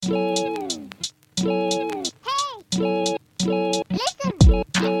Begin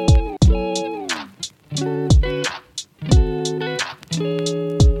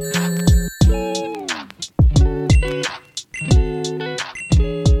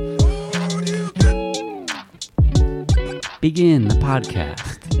the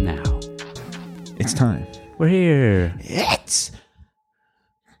podcast now. It's time. We're here. It's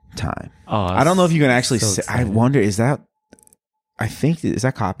time. Oh, I don't know if you can actually so say. I excited. wonder, is that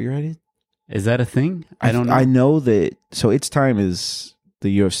copyrighted? Is that a thing? I don't know. I know that. So It's Time is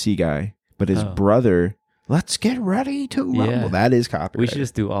the UFC guy, but his brother, let's get ready to rumble. Yeah. That is copyrighted. We should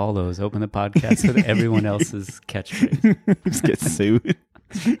just do all those. Open the podcast with everyone else's catchphrase. just get sued.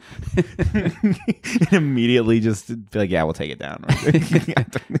 And immediately just be like, yeah, we'll take it down.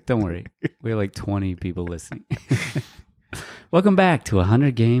 Don't worry. We have like 20 people listening. Welcome back to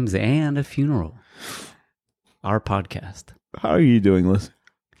 100 Games and a Funeral. Our podcast. How are you doing, listener?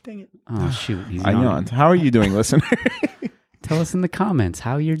 Dang it. Oh, shoot. He's I yawning. know. How are you doing, listener? Tell us in the comments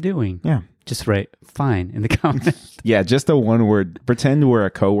how you're doing. Yeah. Just write fine in the comments. Yeah, just a one word. Pretend we're a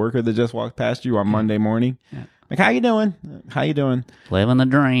coworker that just walked past you on Monday morning. Yeah. Like, how you doing? How you doing? Living the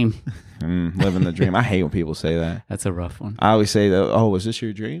dream. Living the dream. I hate when people say that. That's a rough one. I always say that, oh, was this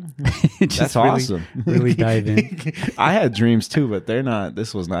your dream? Just That's really- awesome. Really dive in. I had dreams too, but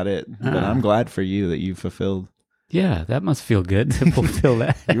this was not it. But Uh-uh. I'm glad for you that you fulfilled. Yeah, that must feel good to fulfill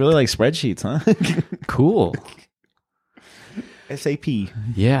that. You really like spreadsheets, huh? Cool. SAP.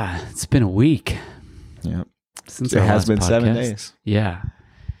 Yeah, it's been a week Yeah. since It our has last been 7 podcast. days. Yeah.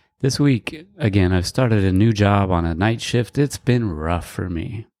 This week, again, I've started a new job on a night shift. It's been rough for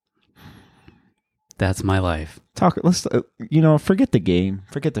me. That's my life. Let's, forget the game.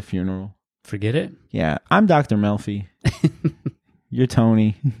 Forget the funeral. Forget it? Yeah. I'm Dr. Melfi. You're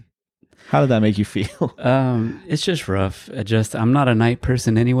Tony. How did that make you feel? It's just rough. I'm not a night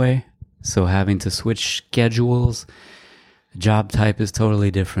person anyway, so having to switch schedules, job type is totally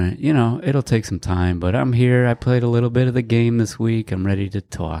different. It'll take some time, but I'm here. I played a little bit of the game this week. I'm ready to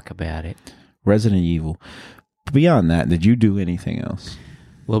talk about it. Resident Evil. Beyond that, did you do anything else?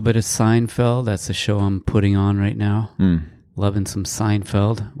 A little bit of Seinfeld. That's the show I'm putting on right now. Loving some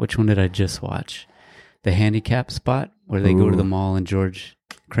Seinfeld. Which one did I just watch? The handicap spot where they go to the mall and George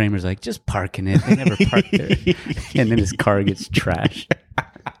Kramer's like, just park in it. They never park there. And then his car gets trashed.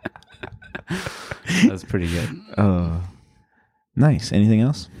 That was pretty good. Nice. Anything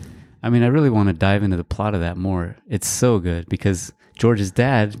else? I mean, I really want to dive into the plot of that more. It's so good because George's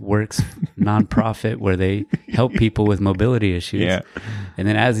dad works nonprofit where they help people with mobility issues. Yeah. And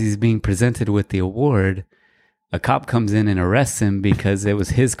then as he's being presented with the award, a cop comes in and arrests him because it was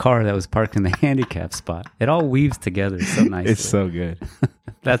his car that was parked in the handicap spot. It all weaves together so nicely. It's so good.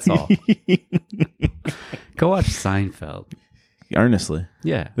 That's all. Go watch Seinfeld. Earnestly.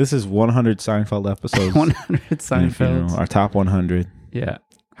 Yeah. This is 100 Seinfeld episodes. 100 in a funeral. Seinfeld. Our top 100. Yeah.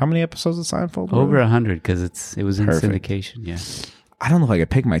 How many episodes of Seinfeld? were Over there? 100 because it was in Perfect. syndication. Yeah. I don't know if I could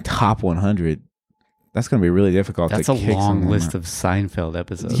pick my top 100. That's going to be really difficult. That's to a kick long someone list out. of Seinfeld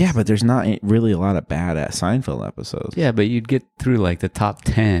episodes. Yeah, but there's not really a lot of bad at Seinfeld episodes. Yeah, but you'd get through like the top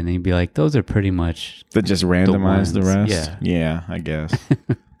 10 and you'd be like, those are pretty much. That just randomize the ones, rest. Yeah, I guess.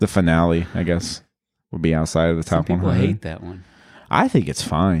 The finale, I guess, would be outside of the Some top people 100. hate that one. I think it's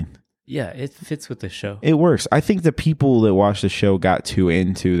fine. Yeah, it fits with the show. It works. I think the people that watched the show got too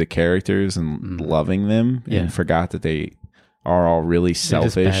into the characters and loving them Yeah. and forgot that they are all really They're just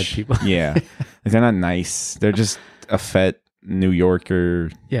selfish. bad people. Yeah. Like, they're not nice. They're just effete New Yorker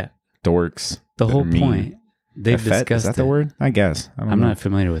Yeah. dorks. The that whole are mean. point, they've Effete? discussed Is that the it. word? I guess. I don't I'm know. not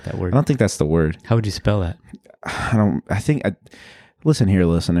familiar with that I word. don't think that's the word. How would you spell that? Listen here,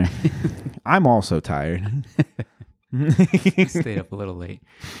 listener. I'm also tired. Stayed up a little late.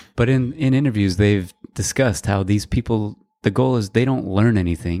 But in interviews, they've discussed how these people, the goal is they don't learn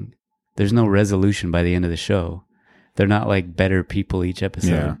anything. There's no resolution by the end of the show. They're not like better people each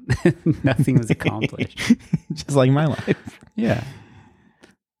episode. Nothing was accomplished. Just like my life. Yeah.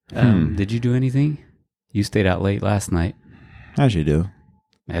 Did you do anything? You stayed out late last night, As you do.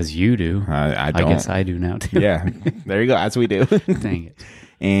 as you do. I don't. I guess I do now too. Yeah. There you go. As we do. Dang it.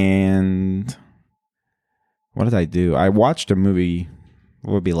 And what did I do? I watched a movie.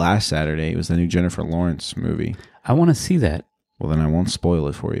 What would be last Saturday? It was the new Jennifer Lawrence movie. I want to see that. Well, then I won't spoil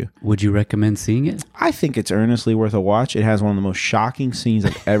it for you. Would you recommend seeing it? I think it's earnestly worth a watch. It has one of the most shocking scenes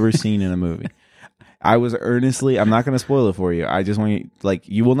I've ever seen in a movie. I'm not going to spoil it for you. I just want you,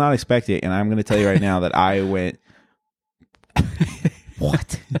 you will not expect it. And I'm going to tell you right now that I went,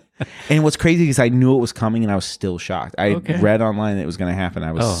 what? And what's crazy is I knew it was coming and I was still shocked. I read online that it was going to happen.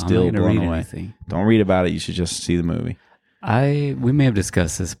 I was I'm still not gonna blown read away. anything. Don't read about it. You should just see the movie. We may have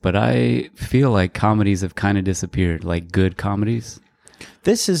discussed this, but I feel like comedies have kind of disappeared, like good comedies.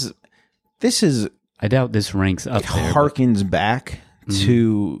 This is I doubt this ranks up there. Harkens back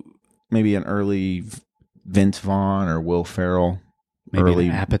to maybe an early Vince Vaughn or Will Ferrell. Maybe early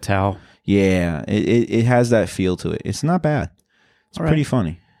an Apatow. Yeah, it has that feel to it. It's not bad. It's pretty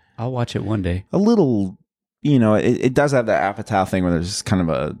funny. I'll watch it one day. A little, it does have that Apatow thing where there's kind of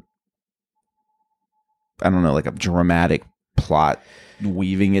a, I don't know, like a dramatic plot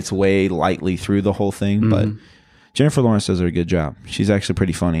weaving its way lightly through the whole thing. But Jennifer Lawrence does a good job. She's actually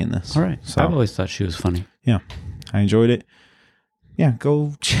pretty funny in this. All right. So, I've always thought she was funny. Yeah. I enjoyed it. Yeah,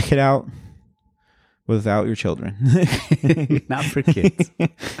 go check it out without your children. Not for kids.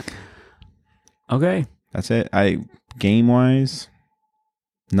 Okay. That's it. Game-wise,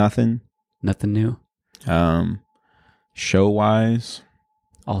 nothing. Nothing new? Show-wise,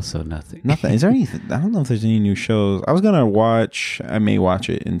 also nothing. Nothing. Is there anything? I don't know if there's any new shows. I may watch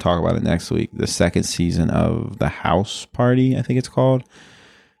it and talk about it next week. The second season of The House Party, I think it's called.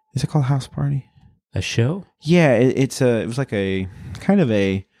 Is it called House Party? A show? Yeah, it was like a kind of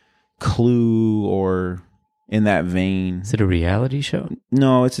a Clue or in that vein. Is it a reality show?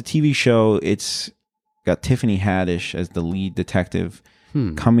 No, it's a TV show. It's got Tiffany Haddish as the lead detective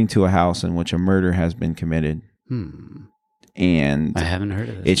coming to a house in which a murder has been committed. And I haven't heard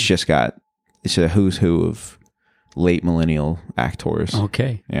of it. It's a who's who of late millennial actors.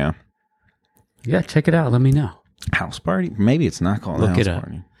 Okay. Yeah. Yeah, check it out. Let me know. House Party? Maybe it's not called House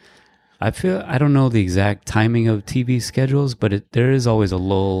Party. I don't know the exact timing of TV schedules, but there is always a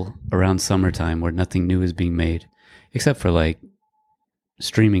lull around summertime where nothing new is being made, except for like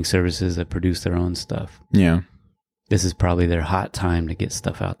streaming services that produce their own stuff. Yeah. This is probably their hot time to get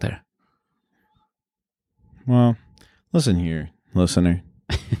stuff out there. Well, listen here, listener.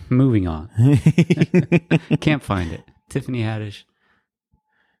 Moving on. Can't find it. Tiffany Haddish.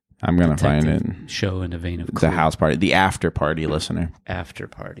 I'm going to find it. Show in the vein of The House Party. The After Party, listener. After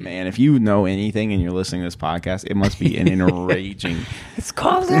Party. Man, if you know anything and you're listening to this podcast, it must be an enraging. It's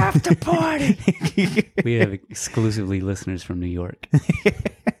called After Party. We have exclusively listeners from New York.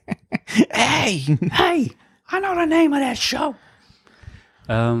 Hey, I know the name of that show.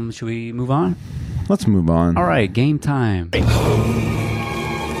 Should we move on? Let's move on. All right, game time.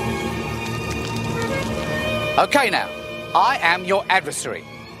 Okay, now, I am your adversary.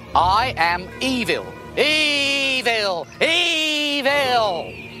 I am evil. Evil!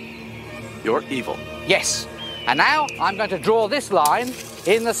 Evil! You're evil. Yes. And now I'm going to draw this line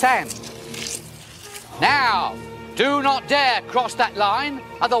in the sand. Now, do not dare cross that line,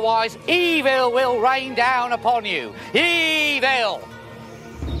 otherwise evil will rain down upon you. Evil!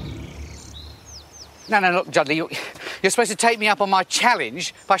 No, look, Dudley, you're supposed to take me up on my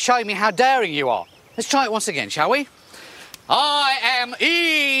challenge by showing me how daring you are. Let's try it once again, shall we? I am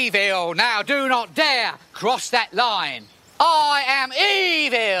evil. Now do not dare cross that line. I am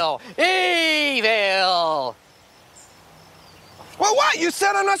evil. Evil. Well, what? You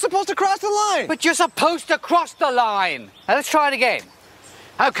said I'm not supposed to cross the line. But you're supposed to cross the line. Now let's try it again.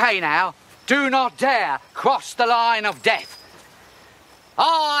 Okay, now. Do not dare cross the line of death.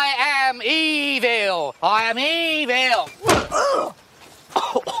 I am evil. I am evil.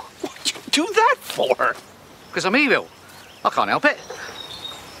 What'd you do that for? Because I'm evil. I can't help it.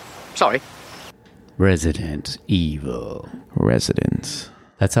 Sorry. Resident Evil. Residence.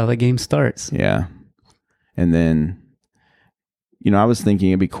 That's how the game starts. Yeah. And then, I was thinking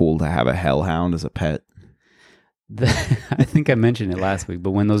it'd be cool to have a hellhound as a pet. I think I mentioned it last week,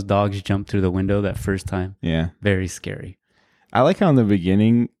 but when those dogs jump through the window that first time, yeah, very scary. I like how in the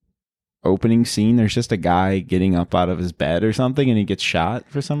beginning opening scene, there's just a guy getting up out of his bed or something and he gets shot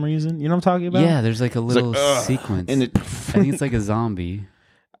for some reason. You know what I'm talking about? Yeah, there's like a little sequence. And I think it's like a zombie.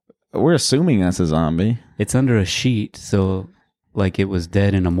 We're assuming that's a zombie. It's under a sheet, so like it was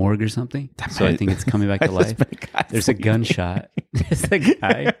dead in a morgue or something. So I think it's coming back to life. There's a gunshot. There's a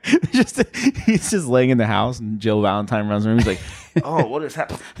guy. He's just laying in the house and Jill Valentine runs around. He's like, oh, what is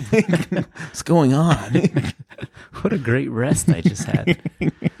happening? What's going on? What a great rest I just had.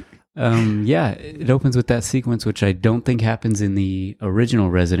 Yeah, it opens with that sequence, which I don't think happens in the original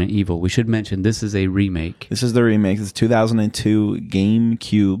Resident Evil. We should mention this is a remake. This is the remake. This is 2002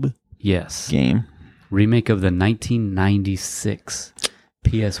 GameCube game. Remake of the 1996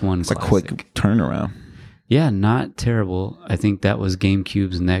 PS1 It's classic. a quick turnaround. Yeah, not terrible. I think that was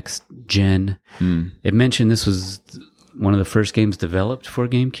GameCube's next gen. It mentioned this was one of the first games developed for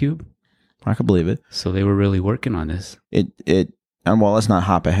GameCube. I could believe it. So they were really working on this. Well, let's not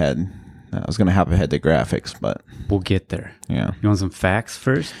hop ahead. I was going to hop ahead to graphics, but we'll get there. Yeah. You want some facts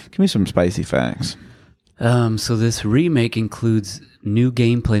first? Give me some spicy facts. So this remake includes new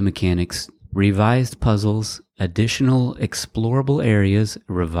gameplay mechanics, revised puzzles, additional explorable areas,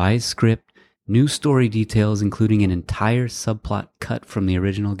 revised script, new story details, including an entire subplot cut from the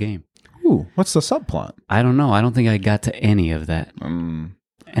original game. Ooh, what's the subplot? I don't know. I don't think I got to any of that. And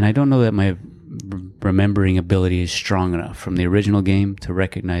I don't know that my remembering ability is strong enough from the original game to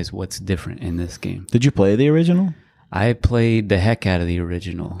recognize what's different in this game. Did you play the original? I played the heck out of the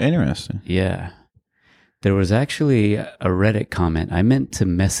original. Interesting. Yeah. There was actually a Reddit comment. I meant to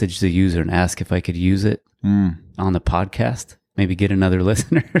message the user and ask if I could use it on the podcast, maybe get another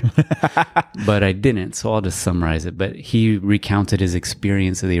listener, but I didn't. So I'll just summarize it. But he recounted his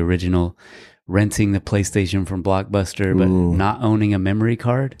experience of the original, renting the PlayStation from Blockbuster, but not owning a memory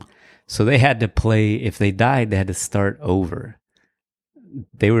card. So they had to play, if they died, they had to start over.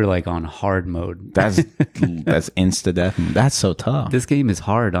 They were like on hard mode. That's insta death. That's so tough. This game is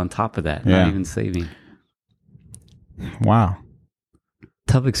hard on top of that, not even saving. Wow.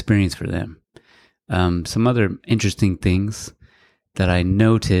 Tough experience for them. Some other interesting things that I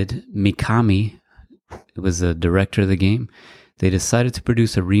noted. Mikami was the director of the game. They decided to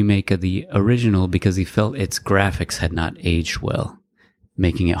produce a remake of the original because he felt its graphics had not aged well,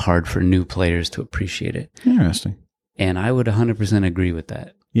 making it hard for new players to appreciate it. Interesting. And I would 100% agree with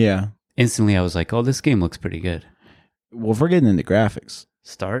that. Yeah. Instantly, I was like, oh, this game looks pretty good. Well, if we're getting into graphics,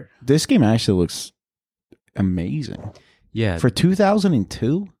 Start? this game actually looks amazing. Yeah. For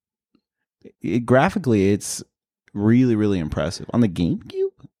 2002, graphically, it's really, really impressive. On the GameCube?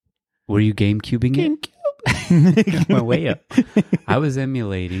 Were you GameCubing it? GameCube. My way up. I was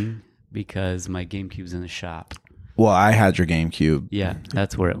emulating because my GameCube's in the shop. Well, I had your GameCube. Yeah,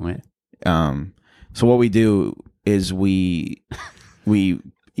 that's where it went. So what we do is we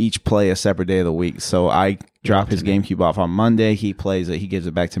each play a separate day of the week. So I drop his GameCube off on Monday. He plays it. He gives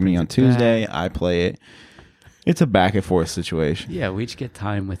it back to me on Tuesday. I play it. It's a back and forth situation. Yeah, we each get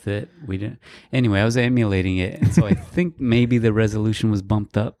time with it. We didn't. Anyway, I was emulating it, and so I think maybe the resolution was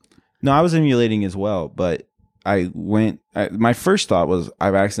bumped up. No, I was emulating as well, but my first thought was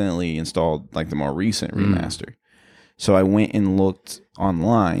I've accidentally installed like the more recent remaster. So I went and looked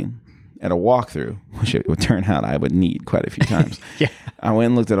online at a walkthrough, which it would turn out I would need quite a few times. Yeah. I went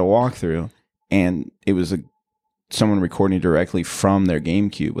and looked at a walkthrough, and it was someone recording directly from their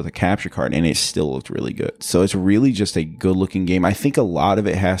GameCube with a capture card, and it still looked really good. So it's really just a good-looking game. I think a lot of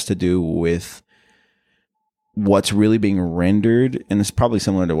it has to do with what's really being rendered, and it's probably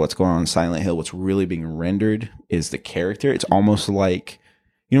similar to what's going on in Silent Hill. What's really being rendered is the character. It's almost like,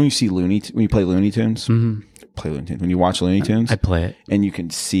 you know, when you see when you play Looney Tunes? Mm-hmm. When you watch Looney Tunes, I play it, and you can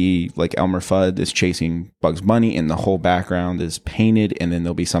see like Elmer Fudd is chasing Bugs Bunny, and the whole background is painted, and then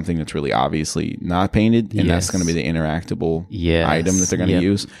there'll be something that's really obviously not painted, and that's going to be the interactable item that they're going to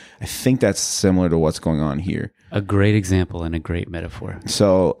use. I think that's similar to what's going on here. A great example and a great metaphor.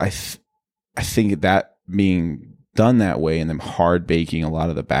 So I think that being done that way, and them hard baking a lot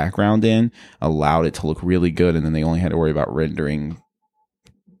of the background in, allowed it to look really good, and then they only had to worry about rendering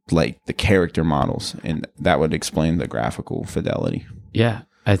like the character models, and that would explain the graphical fidelity. Yeah,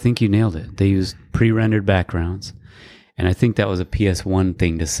 I think you nailed it. They used pre-rendered backgrounds, and I think that was a PS1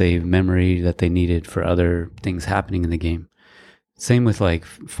 thing to save memory that they needed for other things happening in the game. Same with like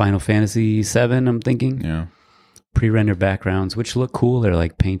Final Fantasy VII, I'm thinking. Yeah. Pre-rendered backgrounds, which look cool. They're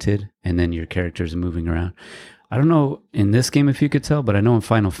like painted, and then your character's moving around. I don't know in this game if you could tell, but I know in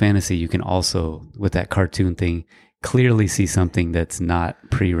Final Fantasy you can also, with that cartoon thing, clearly see something that's not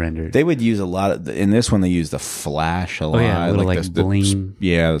pre-rendered. They would use a lot of in this one. They use the flash a lot. Oh yeah, a little like bling.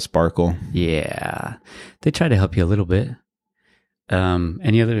 The sparkle. Yeah, they try to help you a little bit.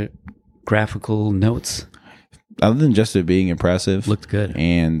 Any other graphical notes? Other than just it being impressive, Looked good,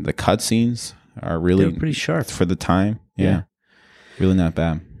 and the cutscenes are really pretty sharp for the time. Yeah, really not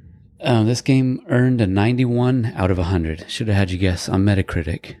bad. This game earned a 91 out of 100. Should have had you guess on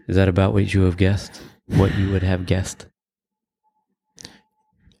Metacritic. Is that about what you have guessed? What you would have guessed?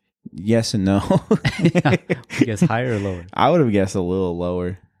 Yes and no. Yeah. You guess higher or lower? I would have guessed a little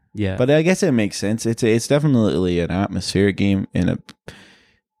lower. Yeah, but I guess it makes sense. It's definitely an atmospheric game and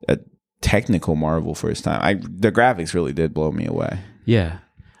a technical marvel for its time. The graphics really did blow me away. Yeah,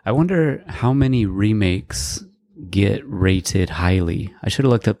 I wonder how many remakes get rated highly. I should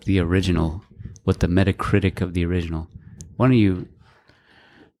have looked up the original, what the Metacritic of the original. Why don't you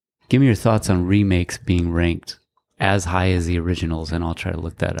give me your thoughts on remakes being ranked as high as the originals, and I'll try to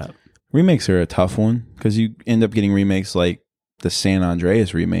look that up. Remakes are a tough one because you end up getting remakes like the San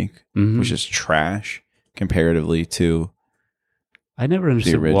Andreas remake, which is trash comparatively to. I never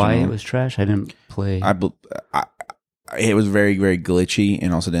understood why it was trash. I didn't play. It was very, very glitchy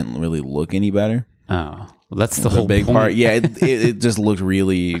and also didn't really look any better. Oh, well, that's the whole big point. part. Yeah, it just looked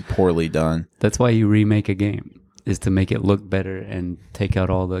really poorly done. That's why you remake a game, is to make it look better and take out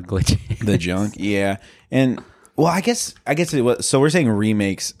all the glitches. The junk, yeah. And well, I guess it was. So we're saying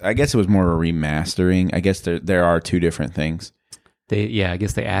remakes. I guess it was more of a remastering. I guess there are two different things. I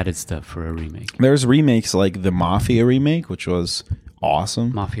guess they added stuff for a remake. There's remakes like the Mafia remake, which was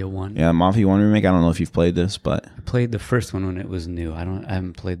awesome. Mafia 1. Yeah, Mafia 1 remake. I don't know if you've played this, but I played the first one when it was new. I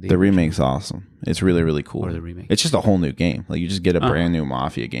haven't played the remake's awesome. It's really, really cool. Or the remake. It's just a whole new game. Like you just get a brand new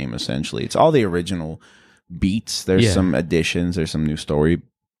Mafia game essentially. It's all the original beats. There's some additions, there's some new story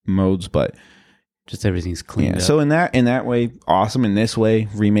modes, but just everything's cleaned up. So in that way, awesome. In this way,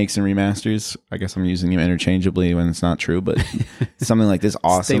 remakes and remasters, I guess I'm using them interchangeably when it's not true, but something like this,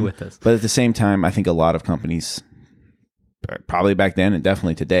 awesome. Stay with us. But at the same time, I think a lot of companies, probably back then and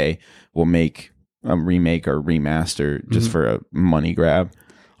definitely today, will make a remake or remaster just for a money grab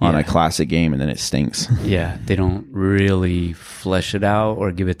on a classic game, and then it stinks. Yeah, they don't really flesh it out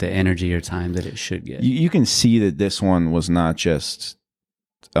or give it the energy or time that it should get. You can see that this one was not just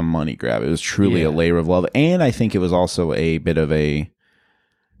a money grab. It was truly a labor of love. And I think it was also a bit of a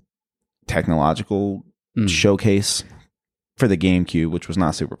technological showcase for the GameCube, which was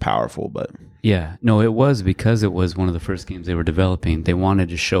not super powerful, but... Yeah, no, it was because it was one of the first games they were developing. They wanted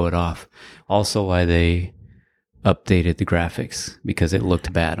to show it off. Also why they updated the graphics, because it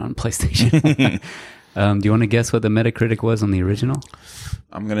looked bad on PlayStation. Do you want to guess what the Metacritic was on the original?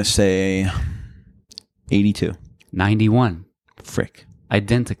 I'm going to say 82. 91. Frick.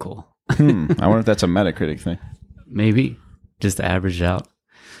 Identical. I wonder if that's a Metacritic thing. Maybe. Just averaged out.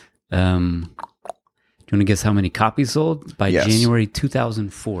 Do you want to guess how many copies sold? By January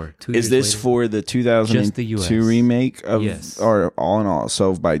 2004. 2 years Is this later. for the 2002 remake? Yes. Or all in all?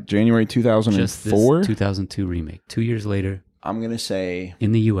 So by January 2004? Just this 2002 remake. 2 years later. I'm going to say...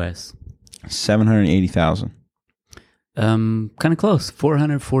 In the U.S. 780,000. Kind of close.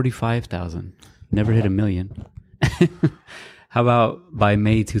 445,000. Never hit 1 million. How about by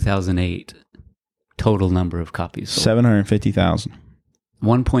May 2008? Total number of copies sold. 750,000.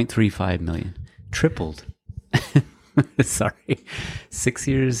 1.35 million. Tripled. Sorry. 6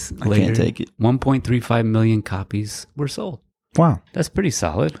 years later. I can't take it. 1.35 million copies were sold. Wow. That's pretty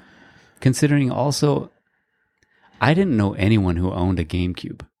solid. Considering also, I didn't know anyone who owned a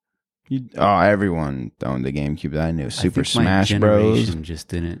GameCube. Everyone owned the GameCube that I knew. Super I think Smash my Bros. generation just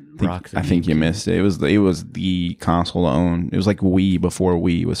didn't rock the I think you missed it. It was the console to own. It was like Wii before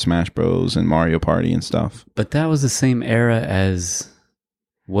Wii with Smash Bros. And Mario Party and stuff. But that was the same era as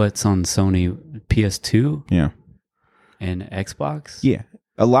what's on Sony PS2 Yeah. and Xbox. Yeah.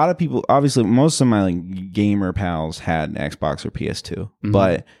 A lot of people, obviously, most of my gamer pals had an Xbox or PS2.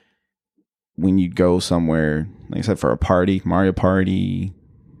 But when you go somewhere, like I said, for a party, Mario Party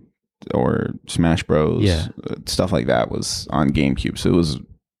or Smash Bros, stuff like that was on GameCube. So it was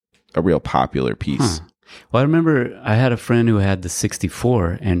a real popular piece. Huh. Well, I remember I had a friend who had the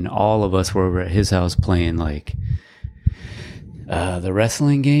 64, and all of us were over at his house playing like the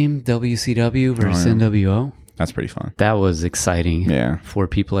wrestling game, WCW versus NWO. That's pretty fun. That was exciting. Yeah. 4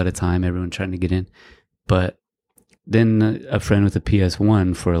 people at a time, everyone trying to get in. But then a friend with a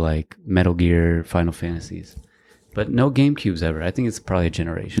PS1 for like Metal Gear, Final Fantasies. But no GameCubes ever. I think it's probably a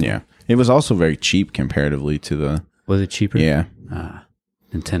generation. Yeah. It was also very cheap comparatively to the... Was it cheaper? Yeah.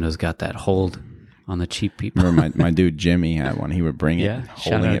 Nintendo's got that hold on the cheap people. Remember my dude Jimmy had one. He would bring it,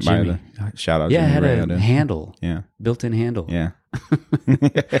 holding it by Jimmy. the... Shout out Yeah, Jimmy. it had a handle. Yeah. Built-in handle. Yeah.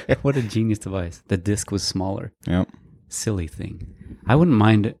 What a genius device. The disc was smaller. Yep. Silly thing. I wouldn't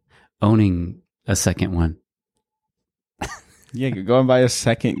mind owning a second one. Yeah, go and buy a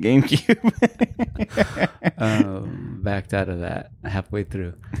second GameCube. Backed out of that halfway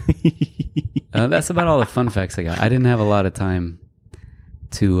through. That's about all the fun facts I got. I didn't have a lot of time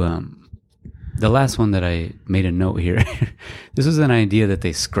to... the last one that I made a note here, this was an idea that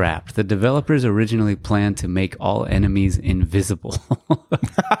they scrapped. The developers originally planned to make all enemies invisible.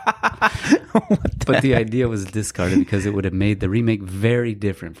 But the idea was discarded because it would have made the remake very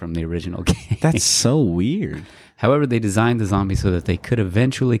different from the original game. That's so weird. However, they designed the zombies so that they could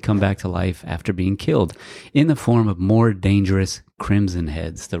eventually come back to life after being killed in the form of more dangerous Crimson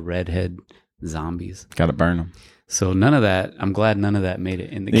Heads, the redhead zombies. Gotta burn them. So none of that, I'm glad none of that made it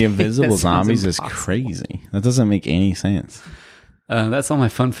in the game. The invisible zombies is impossible. crazy. That doesn't make any sense. That's all my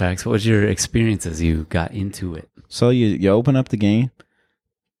fun facts. What was your experience as you got into it? So you open up the game,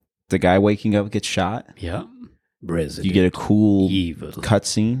 the guy waking up gets shot. Yeah. You get a cool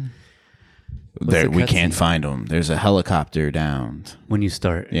cutscene. the We cutscene? can't find him. There's a helicopter downed. When you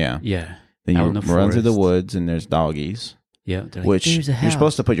start. Yeah. Yeah. Then Out you in the run through the forest. woods and there's doggies. Yeah, they're like, which "There's a you're house."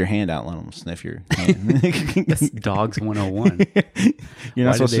 supposed to put your hand out and let them sniff your hand. That's dogs 101. You're Why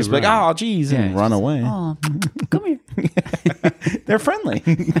not supposed did to just they be like, run? oh, geez, Yeah, and run just, away. Oh, come here. They're friendly.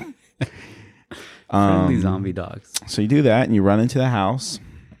 Friendly zombie dogs. So you do that and you run into the house.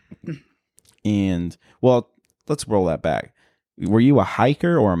 And, well, let's roll that back. Were you a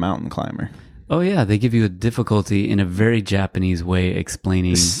hiker or a mountain climber? Oh yeah, they give you a difficulty in a very Japanese way,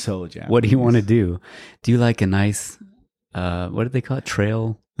 explaining So Japanese. what do you want to do. Do you like a nice, what did they call it?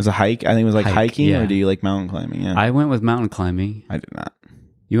 Trail? It was a hike. I think it was like Hike, hiking, yeah. or do you like mountain climbing? Yeah. I went with mountain climbing. I did not.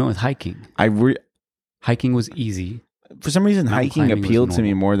 You went with hiking. Hiking was easy. For some reason, Mountain hiking climbing was appealed to me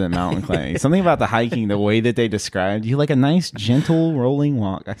normal. more than mountain climbing. Something about the hiking, the way that they described, you like a nice, gentle, rolling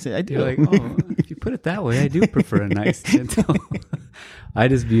walk. I said, I do. You're like, oh, if you put it that way, I do prefer a nice gentle. I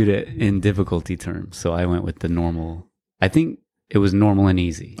just viewed it in difficulty terms, so I went with the normal. I think it was normal and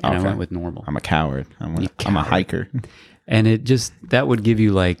easy, and I Okay. went with normal. I'm a coward. I'm a coward. hiker. And it just, that would give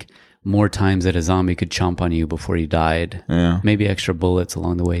you like more times that a zombie could chomp on you before you died. Yeah. Maybe extra bullets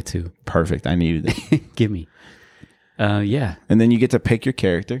along the way too. Perfect. I needed it. Give me. Yeah. And then you get to pick your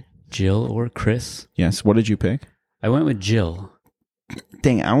character. Jill or Chris. Yes. What did you pick? I went with Jill.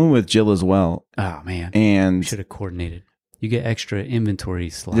 Dang, I went with Jill as well. Oh man. And Should have coordinated. You get extra inventory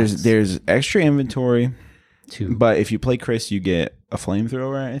slots. there's extra inventory, too. but if you play Chris, you get a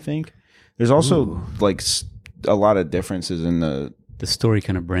flamethrower, I think. There's also like a lot of differences in the... The story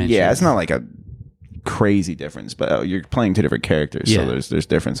kind of branches. Yeah, it's not like a crazy difference, but you're playing two different characters, Yeah. so there's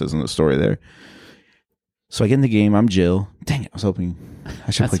differences in the story there. So I get in the game. I'm Jill. Dang it! I was hoping I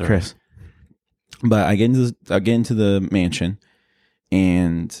should That's play Chris, but I get into the mansion,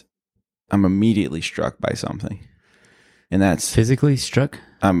 and I'm immediately struck by something, and that's Physically struck?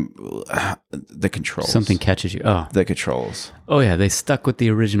 the controls. Something catches you. Oh. The controls. Oh yeah, they stuck with the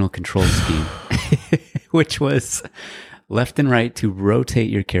original control scheme, which was left and right to rotate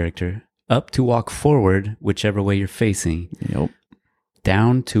your character, up to walk forward, whichever way you're facing, Yep.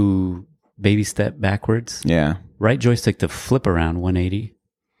 down to baby step backwards, Yeah. right joystick to flip around 180.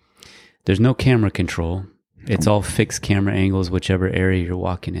 There's no camera control. It's all fixed camera angles, whichever area you're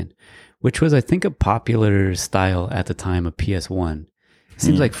walking in, which was, I think, a popular style at the time of PS1. It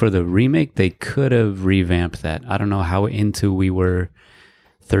seems like for the remake, they could have revamped that. I don't know how into we were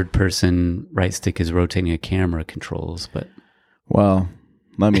third person right stick is rotating a camera controls, but Well,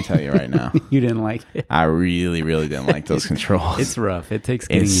 let me tell you right now, you didn't like it. I really, really didn't like those controls. It's rough. It takes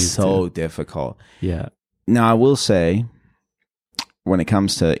getting It's used so to. difficult. Yeah. Now, I will say, when it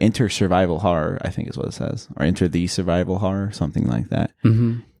comes to Enter Survival Horror, I think is what it says, or Enter the Survival Horror, something like that,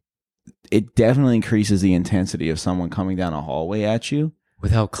 Mm-hmm. it definitely increases the intensity of someone coming down a hallway at you.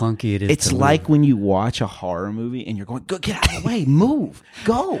 With how clunky it is. It's to like move. when you watch a horror movie and you're going, go, get out of the way, move,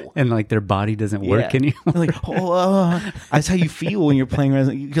 go. And like their body doesn't work Yeah. anymore. Like, that's how you feel when you're playing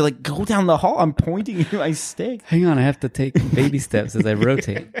Resident Evil. You're like, go down the hall. I'm pointing you my stick. Hang on, I have to take baby steps as I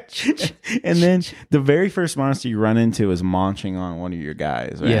rotate. And then the very first monster you run into is munching on one of your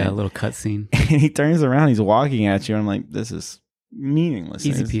guys. Right? Yeah, a little cutscene. And he turns around, he's walking at you. And I'm like, this is meaningless.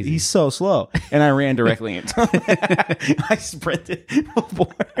 Easy peasy. He's so slow. And I ran directly into him. I sprinted before.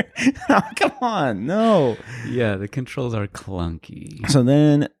 Come on, no. Yeah, the controls are clunky. So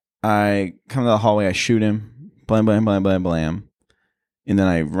then I come to the hallway, I shoot him, blam, blam, blam, blam, blam. And then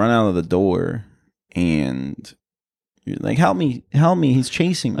I run out of the door and you're like, help me, he's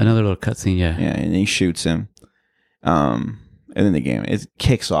chasing me. Another little cutscene, yeah. Yeah, and he shoots him. And then the game, it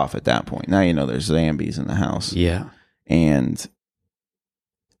kicks off at that point. Now you know there's zombies in the house. Yeah. And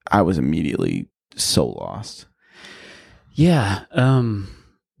I was immediately so lost. Yeah.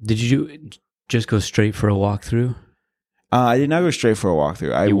 Did you just go straight for a walkthrough? I did not go straight for a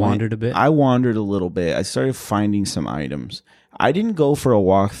walkthrough. You wandered a bit? I wandered a little bit. I started finding some items. I didn't go for a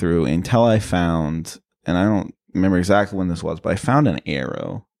walkthrough until I found, and I don't remember exactly when this was, but I found an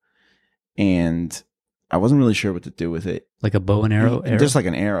arrow. And I wasn't really sure what to do with it. Like a bow and arrow? Just like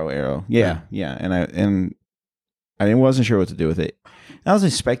an arrow. Yeah. And I wasn't sure what to do with it. I was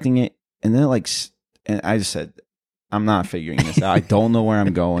inspecting it, and then and I just said, I'm not figuring this out. I don't know where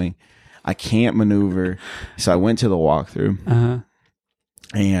I'm going. I can't maneuver. So I went to the walkthrough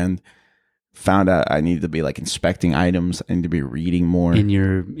and found out I needed to be like inspecting items. I need to be reading more in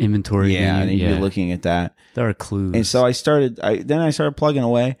your inventory. Yeah, I need to be looking at that. There are clues. And so I started plugging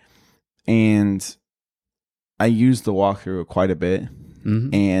away, and I used the walkthrough quite a bit.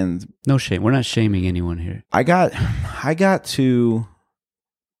 Mm-hmm. And no shame. We're not shaming anyone here. I got to,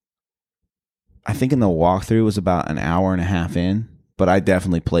 I think in the walkthrough was about an hour and a half in, but I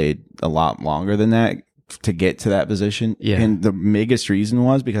definitely played a lot longer than that to get to that position. Yeah. And the biggest reason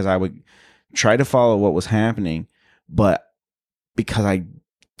was because I would try to follow what was happening, but because I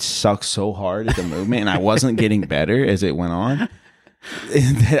sucked so hard at the movement and I wasn't getting better as it went on,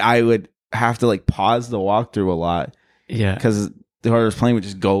 that I would have to like pause the walkthrough a lot. Yeah. Because the harder I was playing would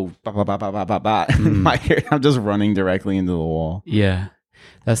just go bah, bah, bah, bah, bah, bah, bah. I'm just running directly into the wall. Yeah.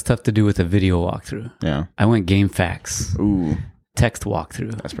 That's tough to do with a video walkthrough. Yeah. I went game facts. Ooh. Text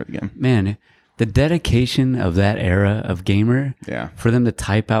walkthrough. That's pretty good. Man, the dedication of that era of gamer, for them to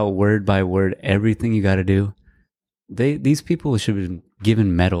type out word by word everything you got to do, these people should have been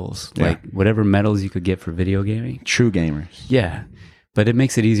given medals, like whatever medals you could get for video gaming. True gamers. Yeah, but it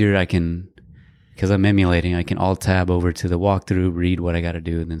makes it easier. Because I'm emulating, I can alt-tab over to the walkthrough, read what I got to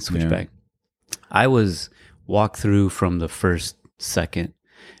do, and then switch back. I was walkthrough from the first second.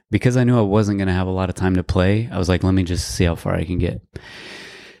 Because I knew I wasn't going to have a lot of time to play, I was like, let me just see how far I can get.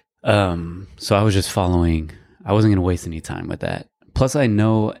 So I was just following. I wasn't going to waste any time with that. Plus, I don't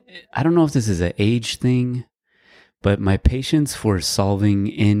know if this is an age thing, but my patience for solving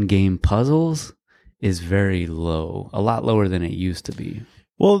in-game puzzles is very low. A lot lower than it used to be.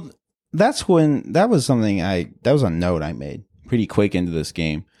 Well, that was a note I made pretty quick into this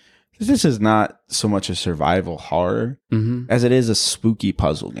game. This is not so much a survival horror as it is a spooky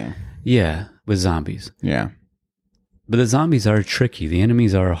puzzle game. Yeah, with zombies. Yeah. But the zombies are tricky. The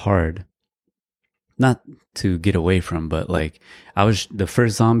enemies are hard. Not to get away from, but like the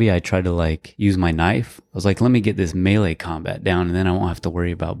first zombie, I tried to like use my knife. I was like, let me get this melee combat down and then I won't have to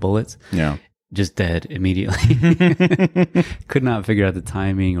worry about bullets. Yeah. Just dead immediately. Could not figure out the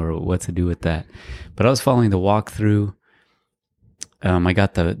timing or what to do with that. But I was following the walkthrough. I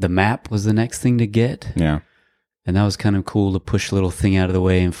got the map was the next thing to get. Yeah. And that was kind of cool to push a little thing out of the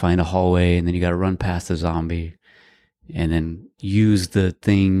way and find a hallway. And then you got to run past the zombie and then use the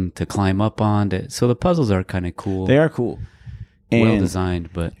thing to climb up on. So the puzzles are kind of cool. They are cool. Well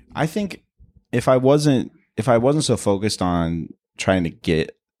designed, but I think if I wasn't so focused on trying to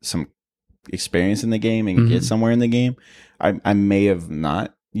get some experience in the game and get somewhere in the game, I may have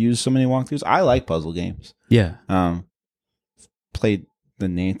not used so many walkthroughs. I like puzzle games. Yeah. Played the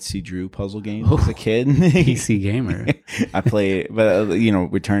Nancy Drew puzzle game as a kid. PC gamer. I played, but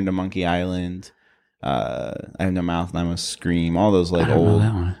Return to Monkey Island. I Have No Mouth and I Must Scream. All those like old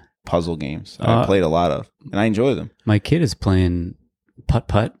puzzle games I played a lot of, and I enjoy them. My kid is playing Putt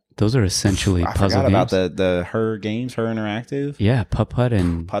Putt. Those are essentially puzzle games. I forgot about the Her games, Her Interactive. Yeah, Putt Putt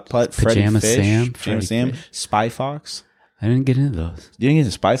and Pajama Sam, Spy Fox. I didn't get into those. You didn't get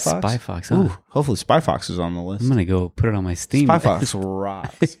into Spy Fox? Spy Fox. Ooh, hopefully Spy Fox is on the list. I'm going to go put it on my Steam. Spy Fox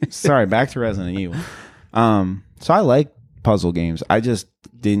rocks. Sorry, back to Resident Evil. So I like puzzle games. I just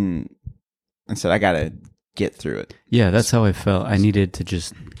didn't. I said, I got to get through it. Yeah, that's how I felt. I needed to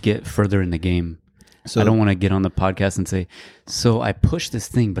just get further in the game. So I don't want to get on the podcast and say, so I pushed this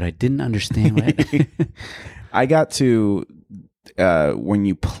thing, but I didn't understand what I got to... when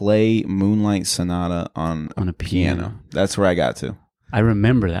you play Moonlight Sonata on a piano. That's where I got to. I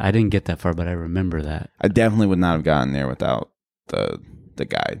remember that. I didn't get that far, but I remember that. I definitely would not have gotten there without the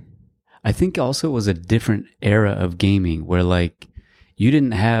guide. I think also it was a different era of gaming where like you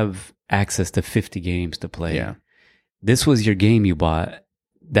didn't have access to 50 games to play. Yeah. This was your game you bought.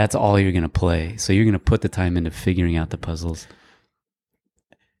 That's all you're going to play. So you're going to put the time into figuring out the puzzles.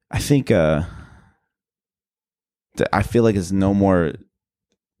 I think I feel like it's no more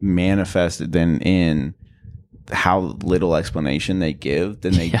manifested than in how little explanation they give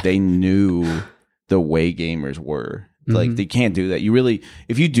than they knew the way gamers were. Like they can't do that.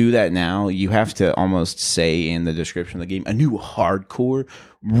 If you do that now, you have to almost say in the description of the game, a new hardcore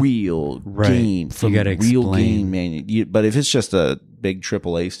real game from real game man. But if it's just a big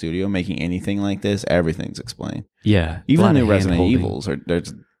AAA studio making anything like this, everything's explained. Yeah. Even the Resident Evils they're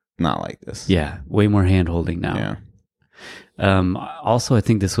not like this. Yeah. Way more hand holding now. Yeah. Also, I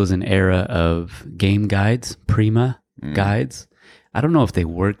think this was an era of game guides, Prima guides. I don't know if they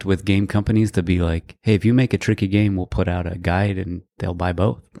worked with game companies to be like, hey, if you make a tricky game, we'll put out a guide and they'll buy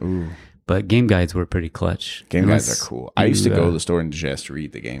both. Ooh. But game guides were pretty clutch. Game guides are cool. I used to go to the store and just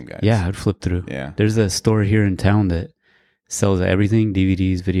read the game guides. Yeah, I'd flip through. Yeah. There's a store here in town that sells everything,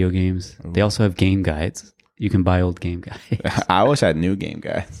 DVDs, video games. Ooh. They also have game guides. You can buy old game guides. I always had new game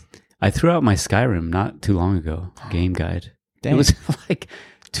guides. I threw out my Skyrim not too long ago, game guide. Dang. It was like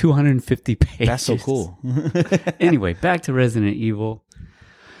 250 pages. That's so cool. Anyway, back to Resident Evil.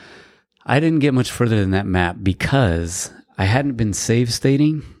 I didn't get much further than that map because I hadn't been save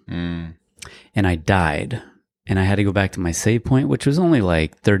stating and I died and I had to go back to my save point, which was only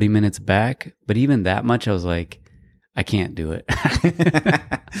like 30 minutes back. But even that much, I was like, I can't do it.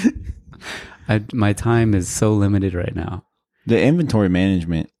 My time is so limited right now. The inventory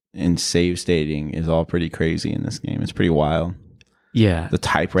management and save stating is all pretty crazy in this game. It's pretty wild. Yeah. The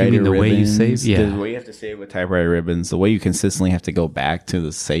typewriter You mean the way you ribbons. save? Yeah. The way you have to save with typewriter ribbons. The way you consistently have to go back to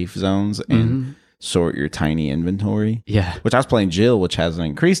the safe zones and sort your tiny inventory. Yeah. Which I was playing Jill, which has an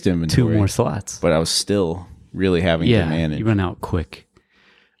increased inventory. 2 more slots. But I was still really having to manage. You run out quick.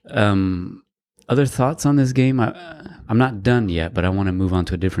 Other thoughts on this game? I'm not done yet, but I want to move on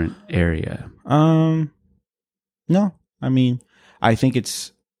to a different area. No. I mean, I think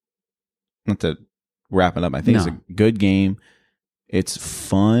it's, not to wrap it up, I think it's a good game. It's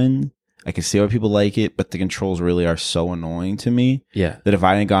fun. I can see why people like it, but the controls really are so annoying to me. Yeah. That if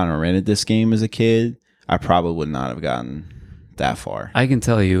I hadn't gone and rented this game as a kid, I probably would not have gotten that far. I can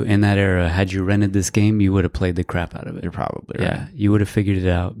tell you, in that era, had you rented this game, you would have played the crap out of it. You're probably right. Yeah, you would have figured it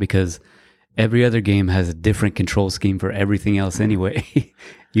out because every other game has a different control scheme for everything else anyway.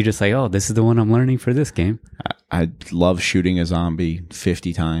 You just like, oh, this is the one I'm learning for this game. I love shooting a zombie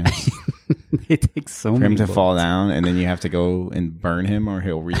 50 times. It takes so for many him to bullets. fall down, and then you have to go and burn him or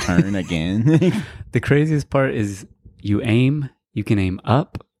he'll return again. The craziest part is you can aim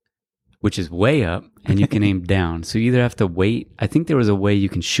up, which is way up, and you can aim down. So you either have to wait. I think there was a way you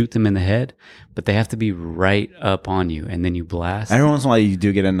can shoot them in the head, but they have to be right up on you, and then you blast. Every once in a while, you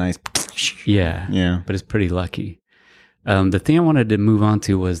do get a nice... Yeah. But it's pretty lucky. The thing I wanted to move on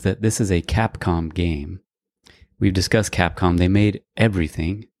to was that this is a Capcom game. We've discussed Capcom. They made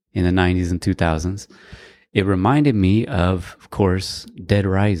everything in the 90s and 2000s. It reminded me of course, Dead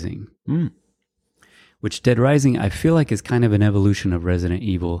Rising. Which Dead Rising, I feel like, is kind of an evolution of Resident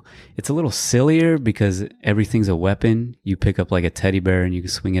Evil. It's a little sillier because everything's a weapon. You pick up like a teddy bear and you can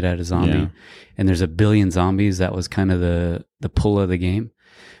swing it at a zombie. Yeah. And there's a billion zombies. That was kind of the pull of the game.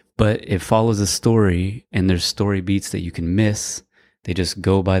 But it follows a story, and there's story beats that you can miss. They just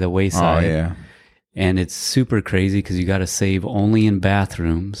go by the wayside. Oh, yeah. And it's super crazy because you got to save only in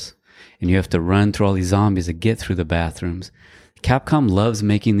bathrooms, and you have to run through all these zombies to get through the bathrooms. Capcom loves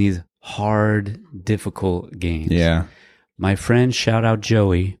making these hard, difficult games. Yeah. My friend, shout out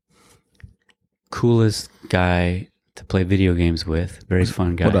Joey, coolest guy to play video games with. Very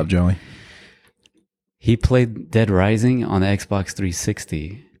fun guy. What up, Joey? He played Dead Rising on the Xbox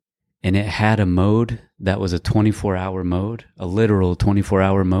 360, and it had a mode that was a 24-hour mode, a literal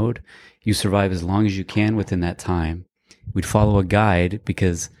 24-hour mode. You survive as long as you can within that time. We'd follow a guide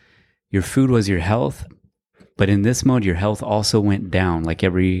because your food was your health, but in this mode, your health also went down like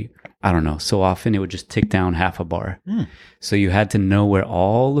every, I don't know, so often it would just tick down half a bar. So you had to know where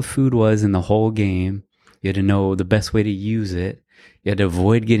all the food was in the whole game. You had to know the best way to use it. You had to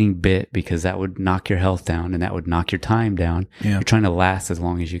avoid getting bit because that would knock your health down and that would knock your time down. Yeah. You're trying to last as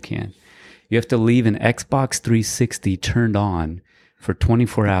long as you can. You have to leave an Xbox 360 turned on for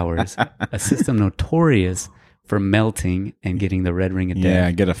 24 hours, a system notorious for melting and getting the red ring of death.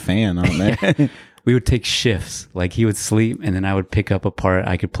 Yeah, get a fan on there. We would take shifts. Like he would sleep and then I would pick up a part.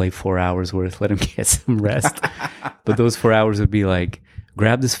 I could play 4 hours worth, let him get some rest. But those 4 hours would be like,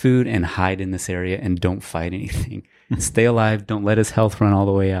 grab this food and hide in this area and don't fight anything. Stay alive. Don't let his health run all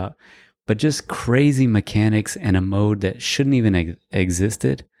the way out. But just crazy mechanics and a mode that shouldn't even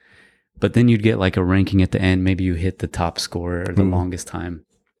existed. But then you'd get like a ranking at the end. Maybe you hit the top score or the longest time.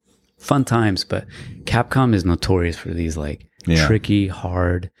 Fun times, but Capcom is notorious for these like tricky,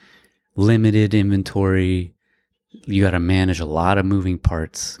 hard, limited inventory. You got to manage a lot of moving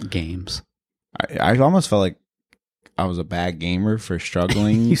parts games. I almost felt like I was a bad gamer for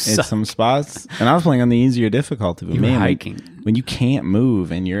struggling in some spots. And I was playing on the easier difficulty. But You were hiking. When you can't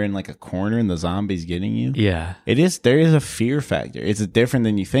move and you're in like a corner and the zombie's getting you. Yeah. There is a fear factor. It's different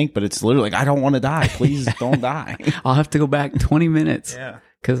than you think, but it's literally like, I don't want to die. Please don't die. I'll have to go back 20 minutes. Yeah.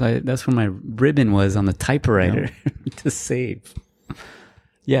 Because that's where my ribbon was on the typewriter to save.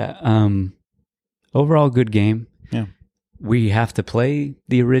 Yeah. Overall, good game. Yeah. We have to play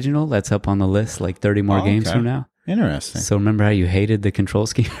the original. That's up on the list, like 30 more games okay. from now. Interesting. So remember how you hated the control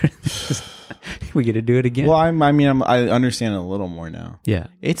scheme? We get to do it again? Well, I understand it a little more now. Yeah.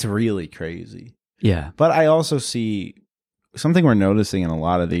 It's really crazy. Yeah. But I also see something we're noticing in a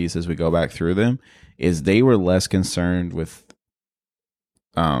lot of these as we go back through them is they were less concerned with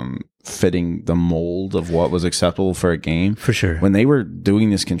fitting the mold of what was acceptable for a game. For sure. When they were doing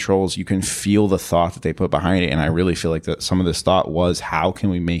these controls, you can feel the thought that they put behind it. And I really feel like that some of this thought was, how can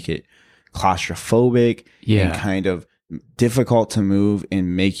we make it claustrophobic and kind of difficult to move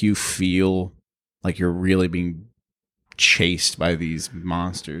and make you feel like you're really being chased by these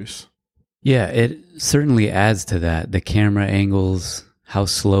monsters? Yeah, it certainly adds to that. The camera angles, how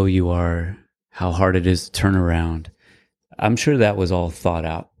slow you are, how hard it is to turn around. I'm sure that was all thought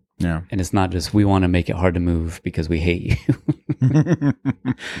out. Yeah. And it's not just we want to make it hard to move because we hate you.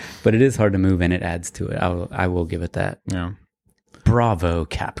 But it is hard to move and it adds to it. I will give it that. Yeah. Bravo,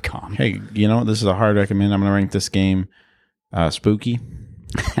 Capcom. Hey, you know what? This is a hard recommend. I'm going to rank this game spooky.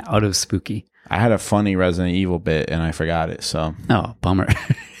 Out of spooky. I had a funny Resident Evil bit and I forgot it. So Oh, bummer.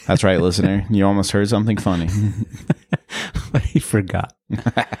 that's right, listener. You almost heard something funny. But he forgot.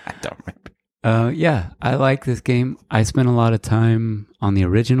 I don't remember. Yeah, I like this game. I spent a lot of time on the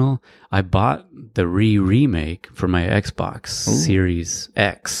original. I bought the remake for my Xbox Series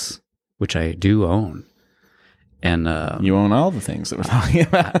X, which I do own. And You own all the things that we're talking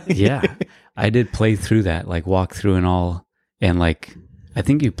about. yeah, I did play through that, like walk through and all. And like, I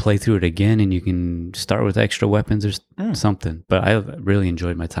think you play through it again and you can start with extra weapons or something. But I really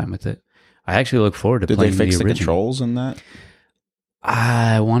enjoyed my time with it. I actually look forward to Did playing they fix the original. controls in that?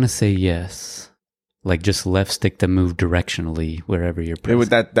 I want to say yes. Like just left stick to move directionally wherever you're pressing.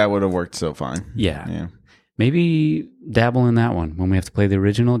 That would have worked so fine. Yeah. Yeah. Maybe dabble in that one when we have to play the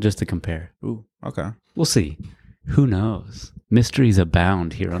original just to compare. Ooh, okay. We'll see. Who knows? Mysteries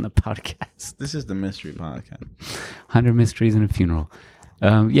abound here on the podcast. This is the mystery podcast. 100 Mysteries and a Funeral.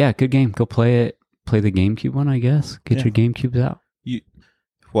 Yeah, good game. Go play it. Play the GameCube one, I guess. Get Yeah. your GameCubes out.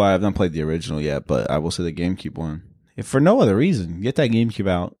 Well, I have not played the original yet, but I will say the GameCube one. If for no other reason, get that GameCube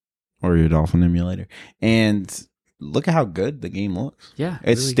out or your Dolphin emulator and look at how good the game looks. Yeah.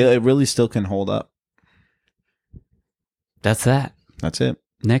 It really still can hold up. That's that. That's it.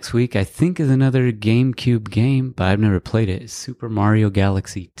 Next week, I think, is another GameCube game, but I've never played it. It's Super Mario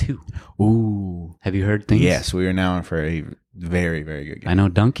Galaxy 2. Ooh. Have you heard things? Yes, we are now in for a very, very good game. I know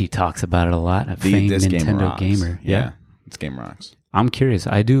Donkey talks about it a lot. A famed This game Nintendo rocks. gamer. Yeah. This game rocks. I'm curious.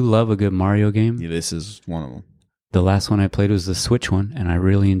 I do love a good Mario game. Yeah, this is one of them. The last one I played was the Switch one, and I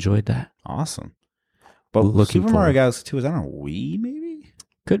really enjoyed that. Awesome. But Looking Super Mario forward. Galaxy 2, is that on Wii, maybe?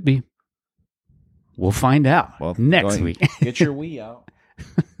 Could be. We'll find out next week. Get your Wii out.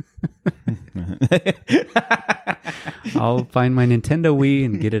 I'll find my Nintendo Wii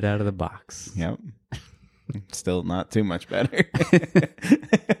and get it out of the box. Yep. Still not too much better.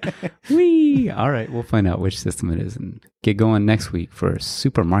 Wee! All right, we'll find out which system it is and get going next week for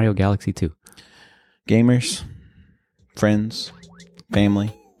Super Mario Galaxy 2. Gamers, friends,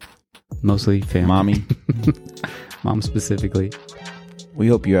 family, Mostly family. mommy. Mom specifically. We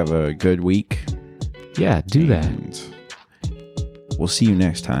hope you have a good week. Yeah, do that. And we'll see you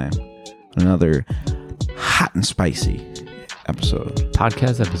next time on another hot and spicy episode.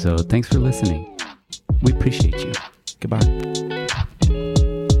 Podcast episode. Thanks for listening. We appreciate you. Goodbye.